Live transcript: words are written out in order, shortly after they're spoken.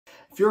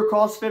If you're a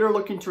CrossFitter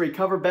looking to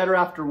recover better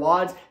after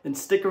WODs, then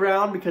stick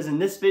around because in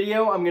this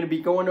video, I'm going to be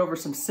going over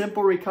some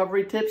simple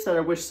recovery tips that I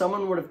wish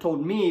someone would have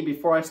told me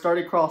before I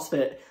started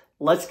CrossFit.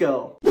 Let's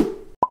go.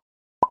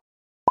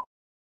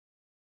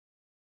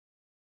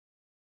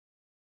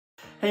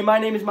 Hey, my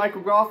name is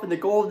Michael Groff, and the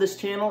goal of this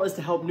channel is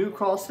to help new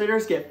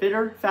CrossFitters get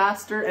fitter,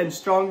 faster, and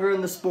stronger in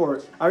the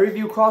sport. I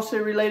review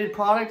CrossFit related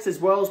products as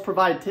well as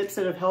provide tips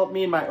that have helped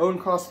me in my own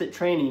CrossFit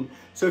training.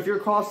 So if you're a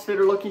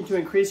CrossFitter looking to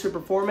increase your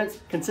performance,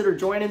 consider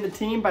joining the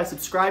team by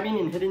subscribing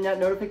and hitting that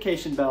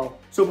notification bell.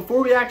 So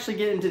before we actually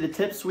get into the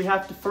tips, we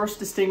have to first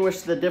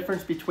distinguish the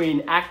difference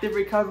between active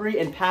recovery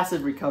and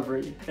passive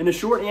recovery. In a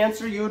short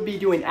answer, you would be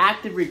doing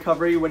active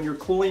recovery when you're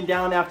cooling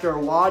down after a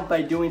WOD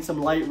by doing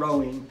some light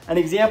rowing. An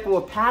example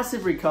of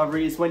passive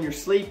recovery is when you're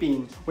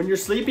sleeping. When you're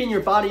sleeping,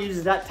 your body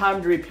uses that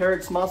time to repair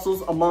its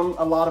muscles, among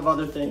a lot of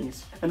other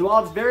things. And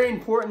while it's very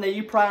important that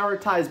you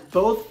prioritize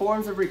both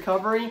forms of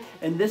recovery,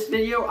 in this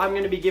video, I'm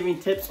going to be giving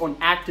tips on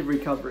active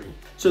recovery.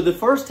 So the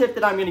first tip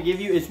that I'm going to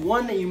give you is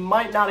one that you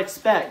might not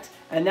expect,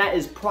 and that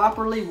is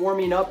properly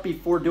warming up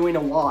before doing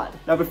a WOD.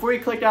 Now, before you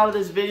click out of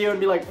this video and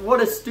be like,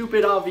 what a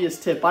stupid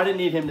obvious tip, I didn't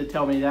need him to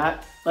tell me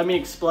that. Let me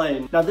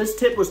explain. Now, this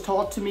tip was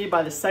taught to me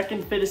by the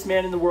second fittest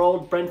man in the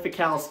world, Brent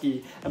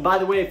Fikowski. And by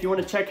the way, if you want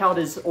to check out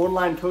his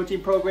online coaching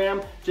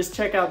program, just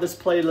check out this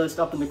playlist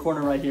up in the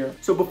corner right here.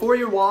 So before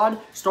your WOD,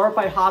 start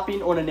by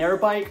hopping on an air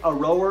bike, a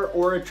rower,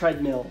 or a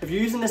treadmill. If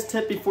you're using this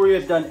tip before you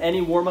have done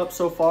any warm-up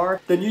so far,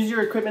 then use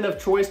your equipment of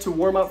choice to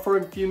warm up for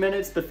a few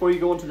minutes before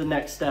you go into the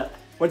next step.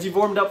 Once you've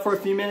warmed up for a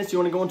few minutes, you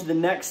want to go into the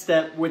next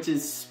step, which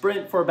is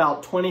sprint for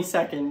about 20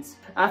 seconds.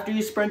 After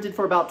you sprinted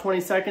for about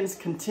 20 seconds,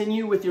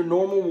 continue with your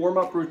normal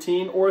warm-up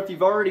routine, or if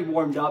you've already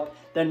warmed up,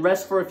 then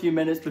rest for a few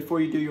minutes before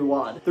you do your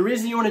WOD. The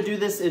reason you want to do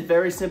this is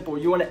very simple.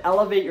 You want to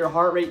elevate your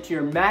heart rate to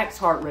your max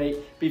heart rate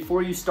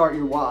before you start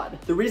your WOD.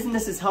 The reason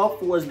this is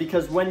helpful is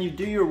because when you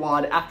do your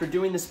WOD, after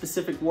doing the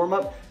specific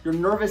warm-up, your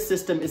nervous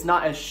system is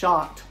not as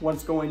shocked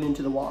once going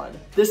into the WOD.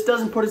 This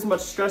doesn't put as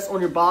much stress on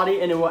your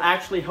body, and it will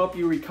actually help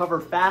you recover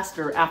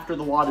faster after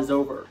the WOD is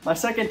over. My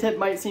second tip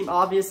might seem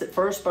obvious at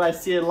first, but I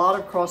see a lot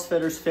of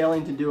CrossFitters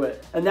failing to do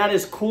it, and that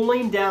is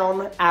cooling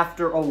down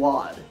after a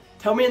WOD.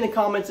 Tell me in the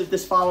comments if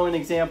this following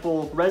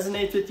example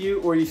resonates with you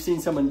or you've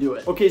seen someone do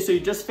it. Okay, so you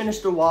just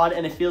finished a WOD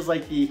and it feels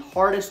like the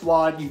hardest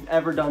WOD you've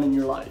ever done in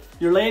your life.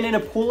 You're laying in a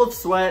pool of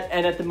sweat,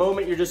 and at the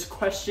moment you're just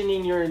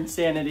questioning your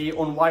insanity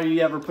on why you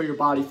ever put your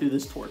body through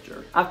this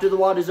torture. After the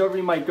WOD is over,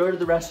 you might go to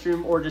the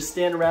restroom or just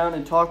stand around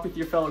and talk with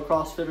your fellow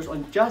CrossFitters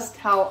on just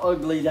how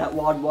ugly that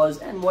WOD was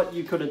and what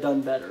you could have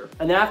done better.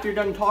 And then after you're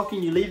done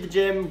talking, you leave the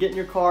gym, get in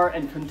your car,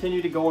 and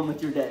continue to go on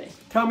with your day.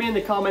 Tell me in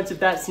the comments if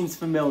that seems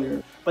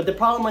familiar. But the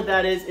problem with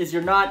that is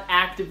you're not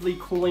actively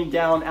cooling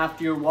down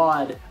after your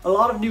WOD. A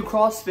lot of new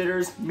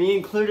CrossFitters, me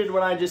included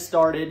when I just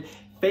started,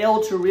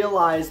 fail to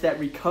realize that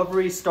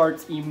recovery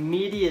starts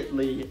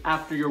immediately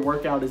after your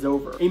workout is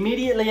over.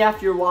 Immediately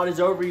after your WOD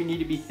is over, you need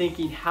to be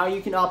thinking how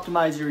you can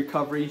optimize your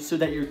recovery so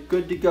that you're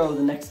good to go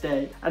the next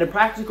day. And a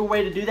practical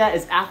way to do that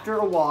is after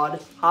a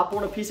WOD, hop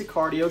on a piece of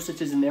cardio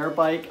such as an air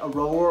bike, a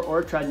rower, or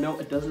a treadmill,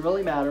 it doesn't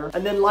really matter,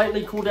 and then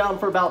lightly cool down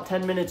for about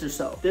 10 minutes or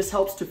so. This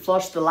helps to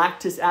flush the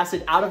lactic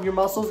acid out of your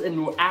muscles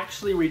and will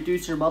actually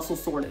reduce your muscle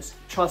soreness.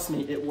 Trust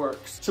me, it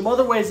works. Some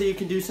other ways that you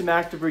can do some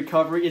active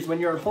recovery is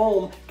when you're at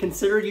home,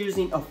 consider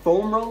using a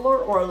foam roller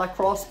or a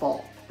lacrosse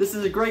ball. This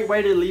is a great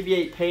way to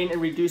alleviate pain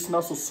and reduce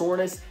muscle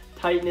soreness,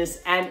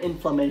 tightness, and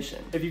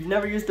inflammation. If you've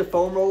never used a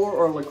foam roller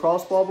or a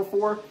lacrosse ball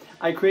before,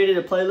 I created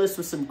a playlist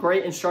with some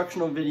great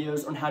instructional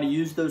videos on how to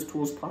use those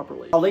tools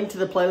properly. I'll link to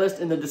the playlist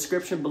in the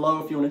description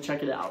below if you want to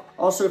check it out.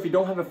 Also, if you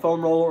don't have a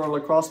foam roller or a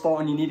lacrosse ball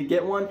and you need to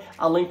get one,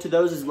 I'll link to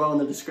those as well in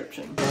the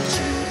description.